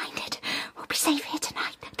to find it. We'll be safe here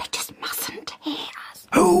tonight. They just mustn't hear us.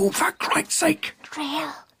 Oh, for Christ's sake.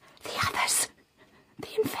 Drill. The others. The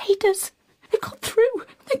invaders. They got through.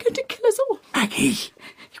 They're going to kill us all. Maggie.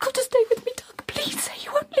 You've got to stay with me, Doug. Please say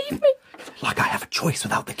you won't leave me. Like I have a choice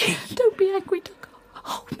without the key. Don't be angry, Doug.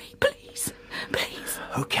 Hold me, please. Please.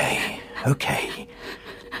 Okay.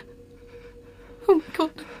 Oh, my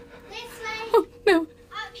God. This way. Oh, no.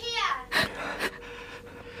 Up here.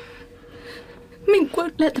 Mink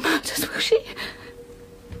won't let them out us, will she?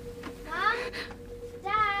 Mum?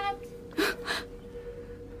 Dad?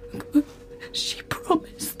 She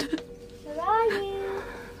promised. Where are you?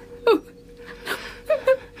 Oh.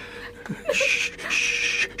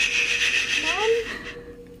 Mum?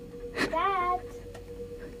 Dad?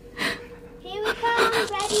 Here we come,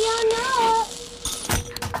 ready or not?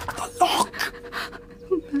 The lock!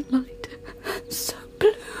 The light. So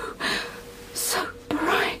blue. So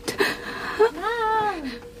bright.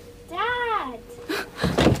 Mum! Dad!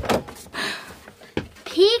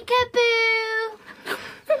 Peekaboo!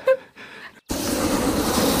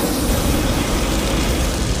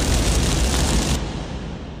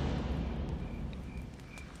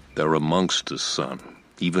 They're amongst us, son.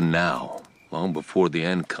 Even now, long before the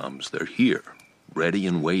end comes, they're here, ready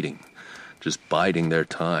and waiting, just biding their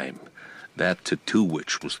time. That tattoo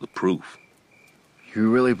witch was the proof. You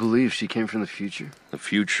really believe she came from the future? The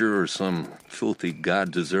future or some filthy,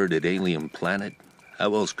 god-deserted alien planet?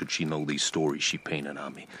 How else could she know these stories she painted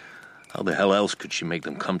on me? How the hell else could she make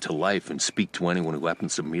them come to life and speak to anyone who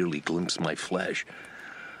happens to merely glimpse my flesh?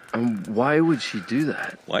 Why would she do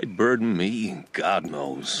that? Why burden me? God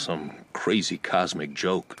knows. Some crazy cosmic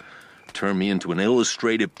joke. Turn me into an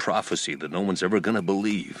illustrated prophecy that no one's ever gonna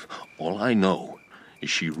believe. All I know is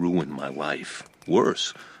she ruined my life.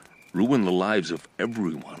 Worse, ruined the lives of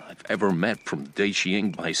everyone I've ever met from the day she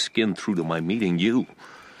inked my skin through to my meeting you.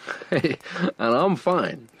 Hey, and I'm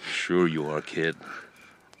fine. Sure you are, kid.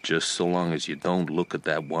 Just so long as you don't look at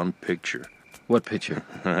that one picture. What picture?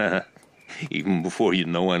 Even before you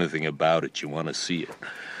know anything about it, you want to see it.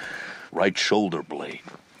 Right shoulder blade.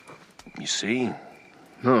 You see?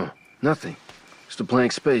 No, nothing. Just a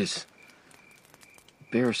blank space.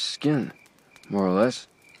 Bare skin, more or less.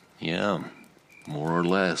 Yeah, more or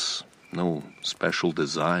less. No special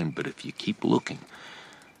design, but if you keep looking,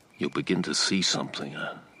 you'll begin to see something,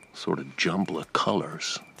 a sort of jumble of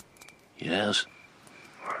colors. Yes?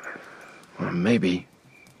 Well, maybe.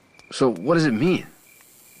 So what does it mean?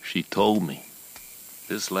 She told me.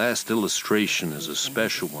 This last illustration is a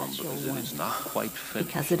special one because it is not quite finished.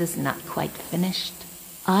 Because it is not quite finished.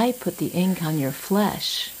 I put the ink on your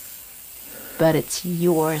flesh, but it's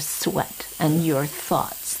your sweat and your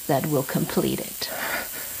thoughts that will complete it.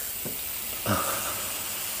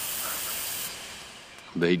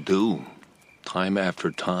 They do. Time after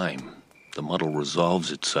time, the muddle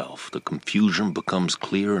resolves itself. The confusion becomes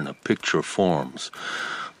clear and a picture forms,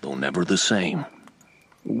 though never the same.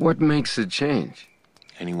 What makes it change?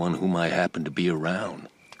 Anyone whom I happen to be around.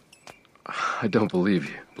 I don't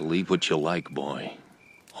believe you. Believe what you like, boy.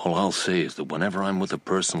 All I'll say is that whenever I'm with a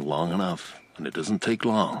person long enough, and it doesn't take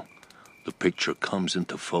long, the picture comes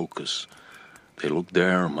into focus. They look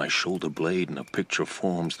there on my shoulder blade and a picture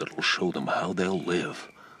forms that'll show them how they'll live,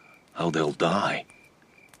 how they'll die.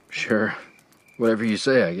 Sure. Whatever you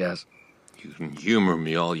say, I guess. You can humor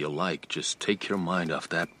me all you like. Just take your mind off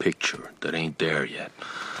that picture that ain't there yet.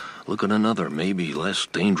 Look at another, maybe less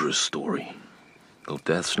dangerous story. Though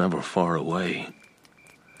death's never far away.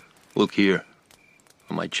 Look here.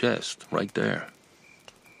 On my chest, right there.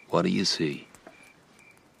 What do you see?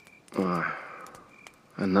 A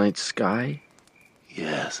night sky?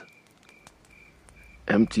 Yes.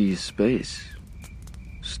 Empty space.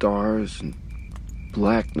 Stars and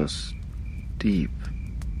blackness. Deep,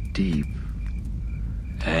 deep.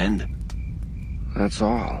 And? That's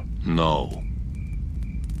all. No.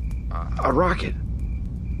 A rocket.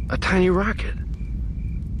 A tiny rocket.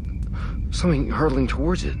 Something hurtling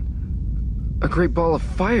towards it. A great ball of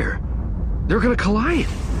fire. They're gonna collide.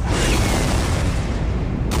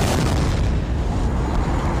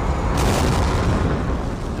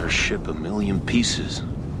 Their ship a million pieces.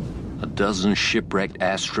 A dozen shipwrecked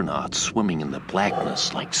astronauts swimming in the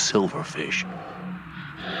blackness like silverfish.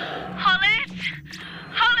 Hollis!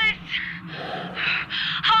 Hollis!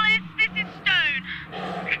 Hollis, this is Stone.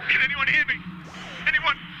 Can anyone hear me?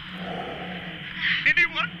 Anyone?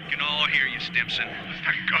 Anyone? Can all hear you, Stimson.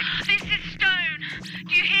 Thank God. This is Stone.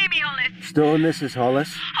 Do you hear me, Hollis? Stone, this is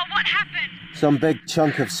Hollis. Oh, what happened? Some big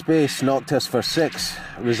chunk of space knocked us for 6.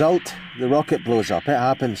 Result, the rocket blows up. It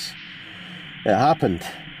happens. It happened.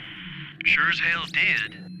 Sure as hell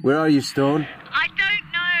did. Where are you, Stone? I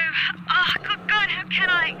don't know. Oh, good God, how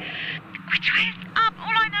can I? Which way is up?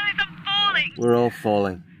 All I know is I'm falling. We're all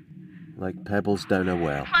falling. Like pebbles down a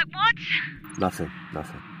well. Like what? Nothing.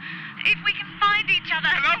 If we can find each other.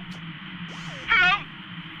 Hello? Hello?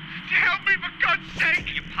 Help me, for God's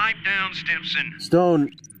sake! You pipe down, Stimson.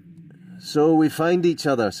 Stone, so we find each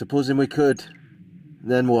other, supposing we could.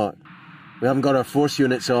 Then what? We haven't got our force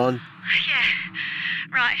units on.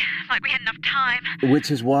 Yeah, right. Like we had enough time.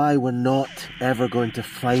 Which is why we're not ever going to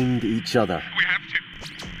find each other. We have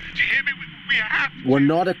to. Do you hear me? We have to. We're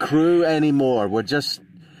not a crew anymore. We're just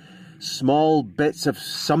small bits of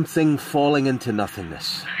something falling into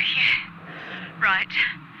nothingness. Yeah, right.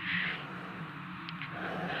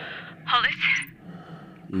 Hollis?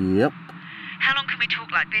 Yep. How long can we talk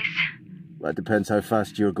like this? That depends how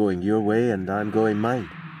fast you're going your way and I'm going mine.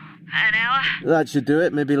 An hour? That should do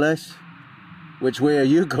it, maybe less. Which way are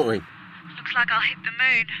you going? Looks like I'll hit the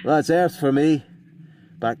moon. That's Earth for me.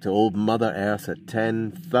 Back to old Mother Earth at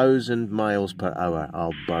 10,000 miles per hour.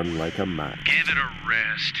 I'll burn like a match. Give it a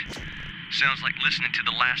rest. Sounds like listening to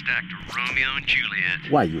the last act of Romeo and Juliet.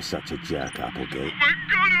 Why are you such a jerk, Applegate? Oh my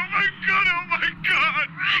God, oh my God, oh my God!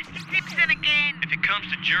 Right, Stimson again. If it comes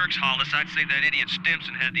to jerks, Hollis, I'd say that idiot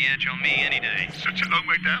Stimson had the edge on me any day. Such a long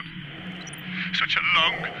way down. Such a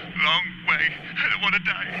long, long way. I don't want to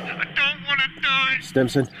die. I don't want to die.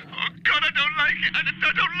 Stimson? Oh God, I don't like it. I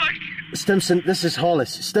don't like it. Stimson, this is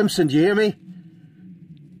Hollis. Stimson, do you hear me?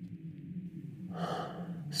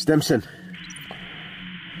 Stimson.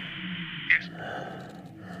 Yes.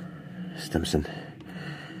 Stimson,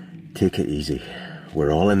 take it easy.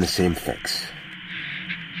 We're all in the same fix.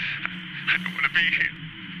 I don't want to be here.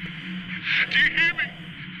 Do you hear me?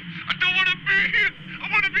 I don't want to be here. I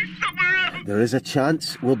want to be somewhere else. There is a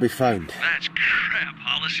chance we'll be found. That's crap,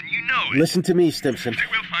 Hollis, and you know it. Listen to me, Stimson. They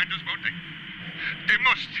will find us, won't they? They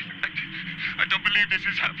must. I don't believe this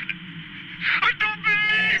is happening. I don't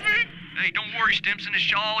believe it. Hey, don't worry, Stimson.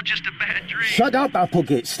 It's all just a bad dream. Shut up,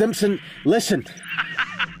 Applegate. Stimson, listen.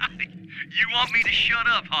 You want me to shut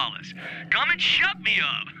up, Hollis? Come and shut me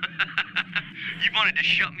up. You wanted to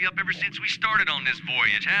shut me up ever since we started on this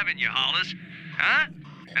voyage, haven't you, Hollis? Huh?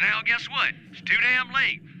 And now guess what? It's too damn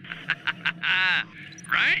late.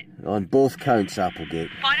 Right? On both counts, Applegate.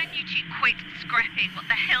 Why don't you two quit scrapping? What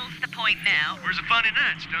the hell's the point now? Where's the fun in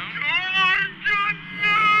that, Stone? Oh my God,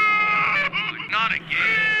 no! Not again.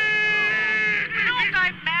 We'll all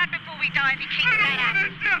go mad before we die if you keep that up.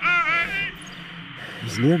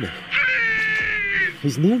 He's near me.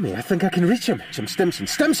 He's near me. I think I can reach him. Some Stimson.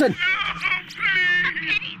 Stimson! For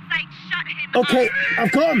pity's sake, shut him Okay, up.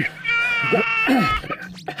 I've got him.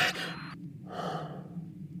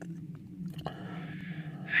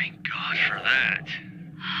 Thank God for that.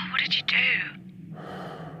 What did you do?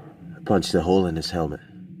 I punched a hole in his helmet.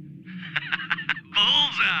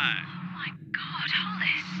 Bullseye! Oh my God,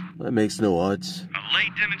 Hollis. That makes no odds. A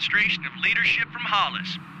late demonstration of leadership from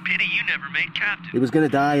Hollis. Pity you never made captain. He was going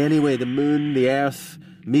to die anyway. The moon, the earth,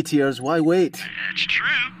 meteors. Why wait? That's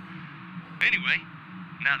true. Anyway,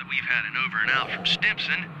 now that we've had an over and out from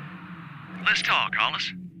Stimson, let's talk,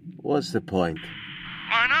 Hollis. What's the point?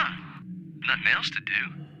 Why not? Nothing else to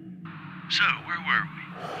do. So, where were we?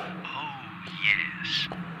 Oh, yes.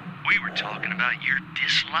 We were talking about your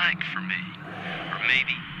dislike for me. Or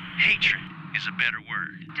maybe hatred is a better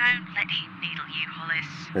word. Don't let him needle you, Hollis.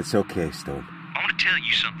 It's okay, Stone. I want to tell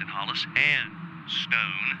you something, Hollis, and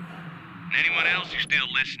Stone, and anyone else who's still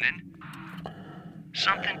listening.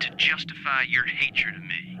 Something to justify your hatred of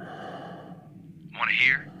me. Want to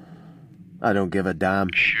hear? I don't give a damn.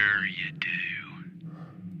 Sure you do.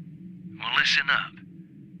 Well, listen up.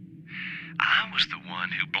 I was the one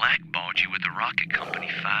who blackballed you with the rocket company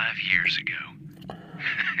 5 years ago.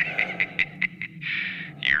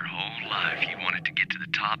 Your whole life you wanted to get to the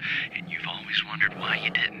top, and you've always wondered why you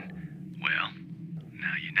didn't. Well,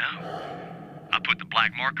 now you know. I put the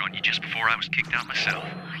black mark on you just before I was kicked out myself.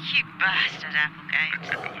 You bastard,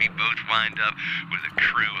 Applegate. We both wind up with a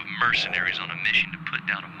crew of mercenaries on a mission to put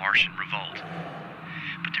down a Martian revolt.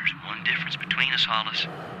 But there's one difference between us, Hollis.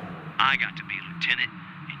 I got to be lieutenant,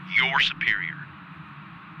 and you're superior.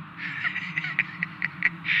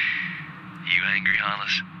 You angry,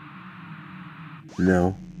 Hollis?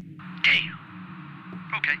 No. Damn.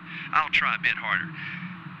 Okay, I'll try a bit harder.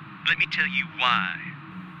 Let me tell you why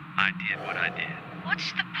I did what I did.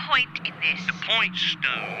 What's the point in this? The point,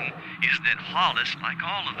 Stone, is that Hollis, like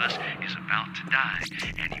all of us, is about to die,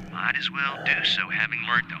 and he might as well do so having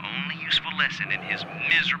learned the only useful lesson in his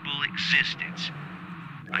miserable existence.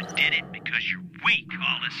 I did it because you're weak,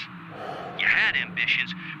 Hollis. You had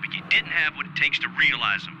ambitions, but you didn't have what it takes to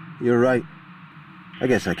realize them. You're right. I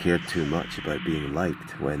guess I cared too much about being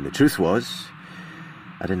liked, when the truth was,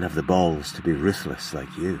 I didn't have the balls to be ruthless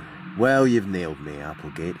like you. Well, you've nailed me,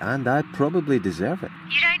 Applegate, and I probably deserve it.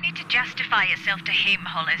 You don't need to justify yourself to him,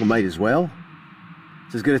 Hollis. Well, might as well.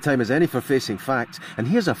 It's as good a time as any for facing facts. And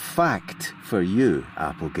here's a fact for you,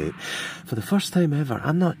 Applegate. For the first time ever,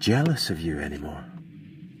 I'm not jealous of you anymore.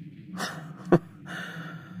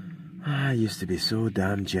 I used to be so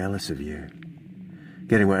damn jealous of you.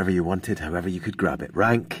 Getting whatever you wanted, however you could grab it.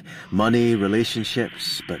 Rank, money,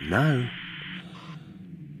 relationships. But now,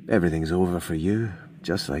 everything's over for you,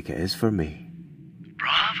 just like it is for me.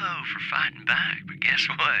 Bravo for fighting back, but guess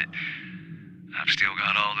what? I've still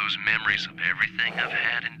got all those memories of everything I've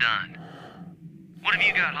had and done. What have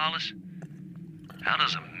you got, Hollis? How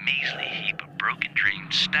does a measly heap of broken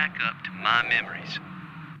dreams stack up to my memories?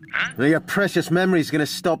 Huh? Now, your precious memory's going to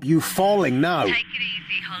stop you falling now. Take it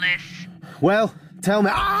easy, Hollis. Well, tell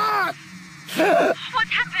me... Ah! What's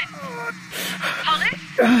happened? Hollis?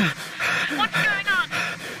 What's going on?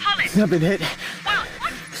 Hollis? I've been hit. Well,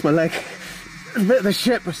 what? It's my leg. A bit of the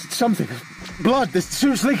ship or something. Blood. The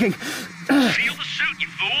suit's leaking. Seal the suit, you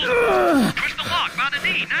fool! Twist the lock by the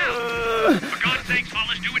knee, now! For God's sakes,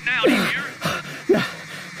 Hollis, do it now, do you hear? Yeah.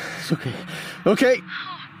 It's okay. Okay.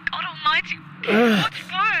 Oh, God almighty. What's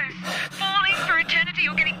worse? Falling for eternity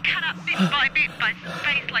or getting cut up bit by bit by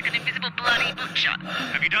space like an invisible bloody butcher?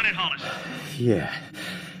 Have you done it, Hollis? Yeah.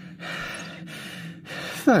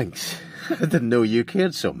 Thanks. I didn't know you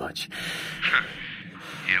cared so much.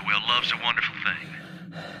 Yeah, well, love's a wonderful thing.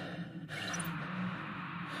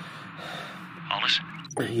 Hollis?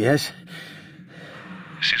 Yes?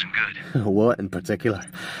 This isn't good. What in particular?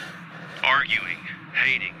 Arguing,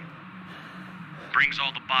 hating. Brings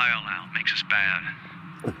all the bile out, makes us bad.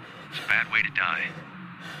 It's a bad way to die.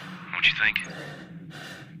 Don't you think?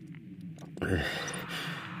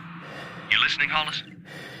 You listening, Hollis?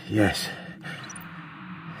 Yes.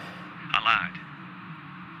 I lied.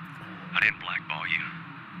 I didn't blackball you.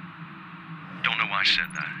 Don't know why I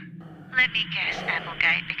said that. Let me guess,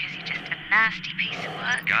 Applegate, because you're just a nasty piece of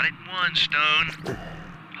work. Got it in one, Stone.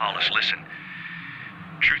 Hollis, listen.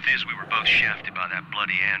 Truth is, we were both shafted by that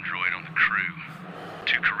bloody android on the crew.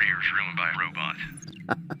 2 careers ruined by a robot.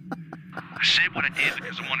 I said what I did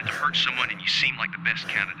because I wanted to hurt someone, and you seemed like the best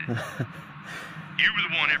candidate. You were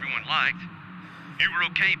the one everyone liked. You were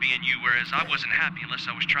okay being you, whereas I wasn't happy unless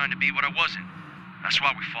I was trying to be what I wasn't. That's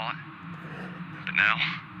why we fought. But now,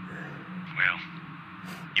 well,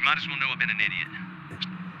 you might as well know I've been an idiot.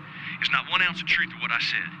 There's not 1 ounce of truth to what I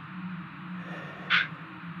said.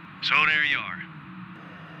 So there you are.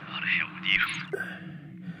 Oh, to hell with you.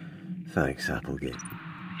 Thanks, Applegate.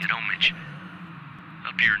 You don't mention it.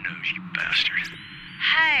 Up your nose, you bastard.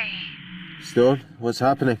 Hey, Stone, what's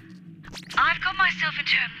happening? I've got myself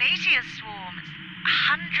into a meteor swarm.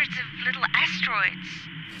 Hundreds of little asteroids.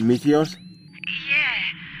 Meteors? Yeah.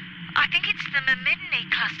 I think it's the Mimidini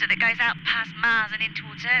cluster that goes out past Mars and in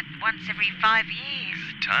towards Earth once every 5 years.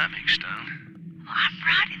 Good timing, Stone. Well, I'm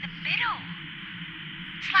right in the middle.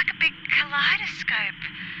 It's like a big kaleidoscope.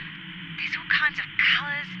 There's all kinds of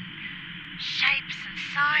colours and shapes and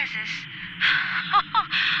sizes.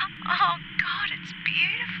 Oh, God, it's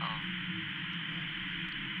beautiful.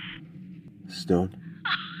 Stone?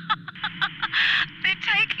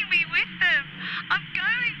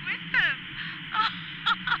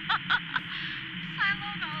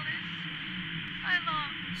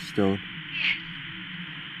 Stone? Yes.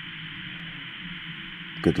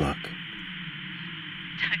 Good luck.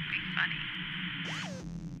 Don't be funny.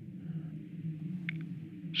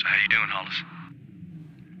 So how you doing, Hollis?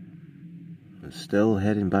 I'm still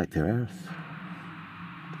heading back to Earth.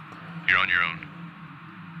 You're on your own.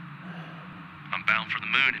 I'm bound for the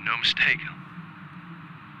moon and no mistake.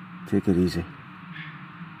 Take it easy.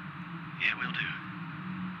 Yeah, we'll do.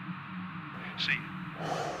 See you.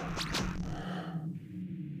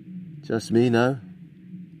 Just me now.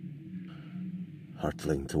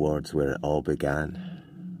 Hurtling towards where it all began,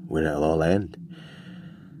 where it'll all end.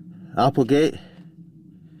 Applegate,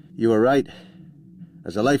 you were right.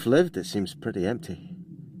 As a life lived, it seems pretty empty.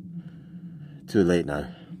 Too late now.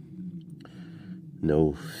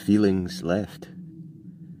 No feelings left.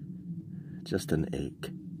 Just an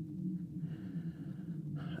ache.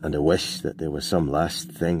 And a wish that there was some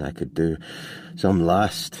last thing I could do. Some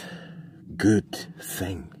last good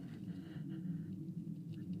thing.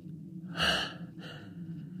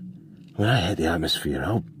 When I hit the atmosphere,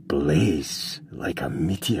 I'll blaze like a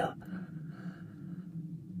meteor.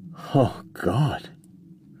 Oh, God.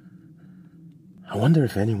 I wonder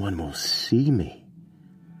if anyone will see me.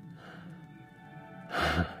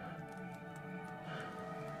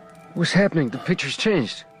 What's happening? The picture's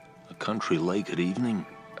changed. A country lake at evening?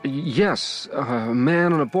 Yes, a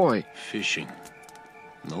man and a boy. Fishing.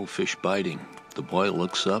 No fish biting. The boy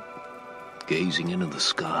looks up, gazing into the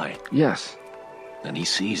sky. Yes. Then he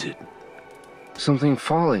sees it. Something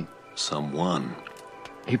falling. Someone.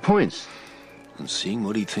 He points. And seeing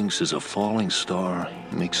what he thinks is a falling star,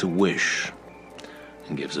 he makes a wish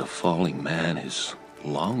and gives a falling man his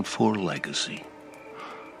longed-for legacy.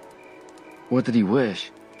 What did he wish?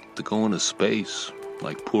 To go into space,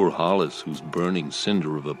 like poor Hollis, whose burning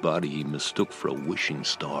cinder of a body he mistook for a wishing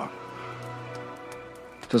star.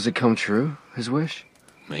 Does it come true, his wish?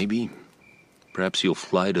 Maybe. Perhaps he'll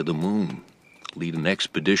fly to the moon, lead an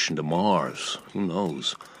expedition to Mars. Who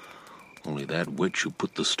knows? Only that witch who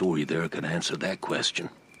put the story there can answer that question.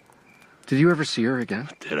 Did you ever see her again?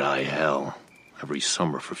 Did I? Hell. Every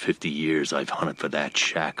summer for 50 years I've hunted for that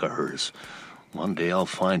shack of hers. One day I'll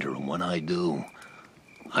find her, and when I do,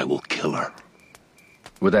 I will kill her.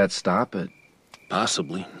 Would that stop it?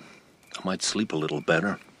 Possibly. I might sleep a little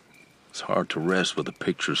better. It's hard to rest with the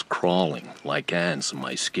pictures crawling like ants in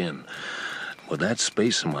my skin. With that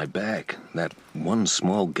space in my back, that one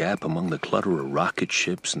small gap among the clutter of rocket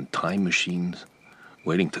ships and time machines,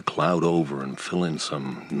 waiting to cloud over and fill in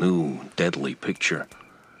some new, deadly picture.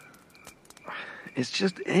 It's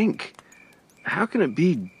just ink. How can it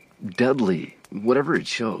be deadly, whatever it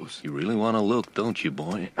shows? You really want to look, don't you,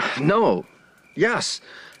 boy? No. Yes.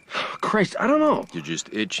 Christ, I don't know. You're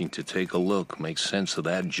just itching to take a look, make sense of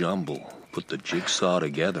that jumble, put the jigsaw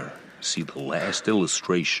together. See the last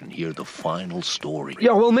illustration, hear the final story.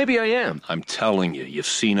 Yeah, well, maybe I am. I'm telling you, you've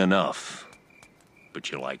seen enough. But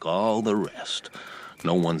you're like all the rest.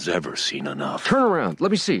 No one's ever seen enough. Turn around. Let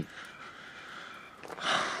me see.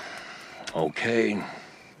 Okay.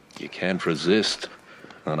 You can't resist,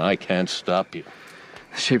 and I can't stop you.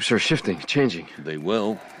 The shapes are shifting, changing. They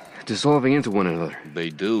will. Dissolving into one another. They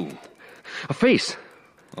do. A face.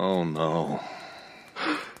 Oh, no.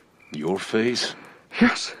 Your face?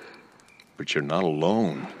 Yes. But you're not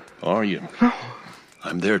alone, are you? No.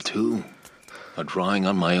 I'm there, too. A drawing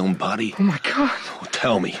on my own body. Oh, my God. Oh,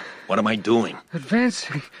 tell me, what am I doing?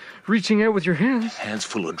 Advancing. Reaching out with your hands. Hands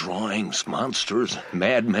full of drawings, monsters,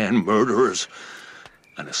 madman murderers,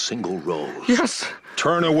 and a single rose. Yes.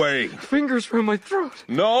 Turn away. Fingers around my throat.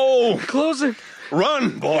 No. Closing.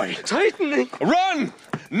 Run, boy. Tightening. Run!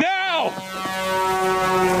 Now!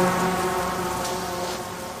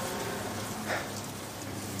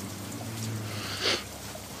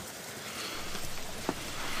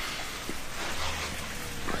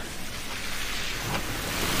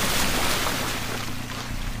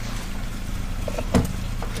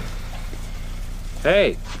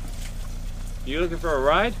 Hey, you looking for a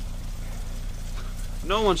ride?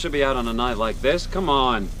 No one should be out on a night like this. Come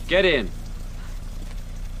on, get in.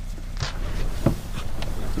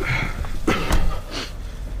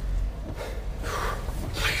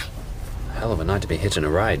 Hell of a night to be hitching a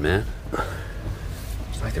ride, man.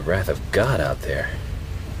 It's like the wrath of God out there.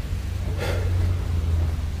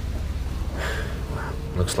 Well,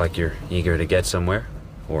 looks like you're eager to get somewhere,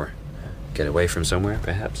 or get away from somewhere,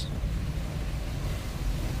 perhaps.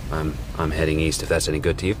 I'm heading east, if that's any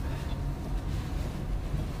good to you.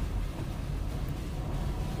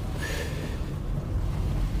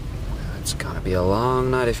 It's gonna be a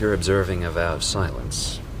long night if you're observing a vow of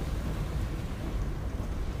silence.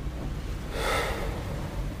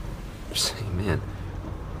 Say, man,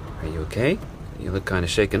 Are you okay? You look kind of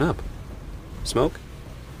shaken up. Smoke?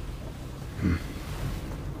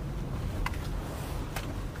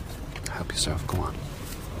 Help yourself, go on.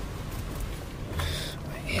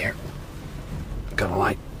 Here. Got a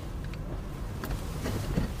light.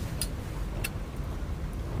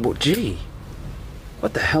 Well, gee.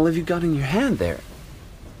 What the hell have you got in your hand there?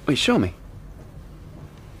 Wait, show me.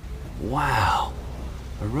 Wow.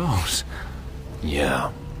 A rose.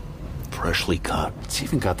 Yeah. Freshly cut. It's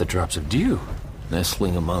even got the drops of dew.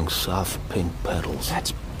 Nestling among soft pink petals.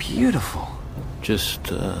 That's beautiful.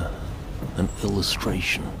 Just, an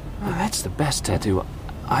illustration. Oh, that's the best tattoo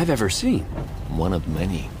I've ever seen. One of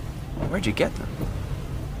many. Where'd you get them?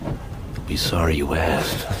 You'll be sorry you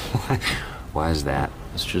asked. Why is that?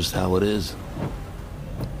 It's just how it is.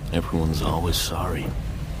 Everyone's always sorry.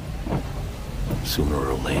 Sooner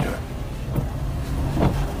or later.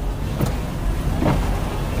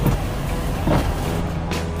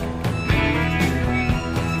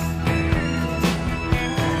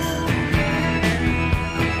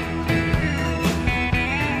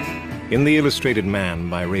 In The Illustrated Man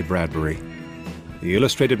by Ray Bradbury. The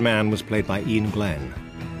Illustrated Man was played by Ian Glenn.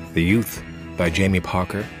 The Youth by Jamie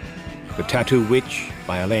Parker. The Tattoo Witch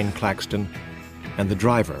by Elaine Claxton. And The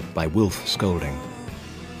Driver by Wilf Scolding.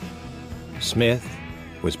 Smith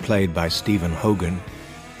was played by Stephen Hogan.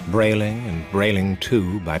 Brayling and Brayling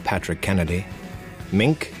 2 by Patrick Kennedy.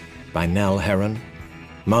 Mink by Nell Herron.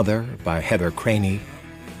 Mother by Heather Craney.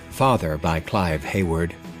 Father by Clive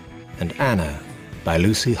Hayward. And Anna by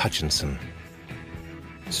Lucy Hutchinson.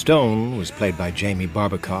 Stone was played by Jamie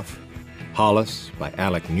Barbakoff, Hollis by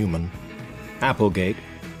Alec Newman, Applegate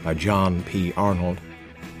by John P. Arnold,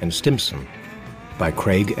 and Stimson by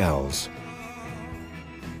Craig Ells.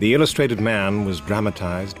 The Illustrated Man was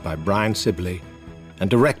dramatized by Brian Sibley and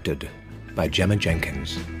directed by Gemma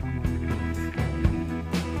Jenkins.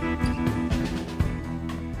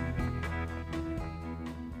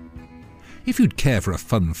 If you'd care for a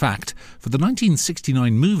fun fact, for the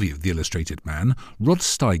 1969 movie of The Illustrated Man, Rod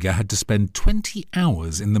Steiger had to spend 20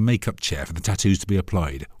 hours in the makeup chair for the tattoos to be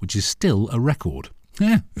applied, which is still a record.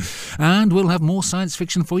 And we'll have more science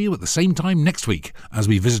fiction for you at the same time next week as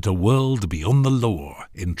we visit a world beyond the law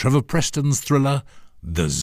in Trevor Preston's thriller, The Zoo.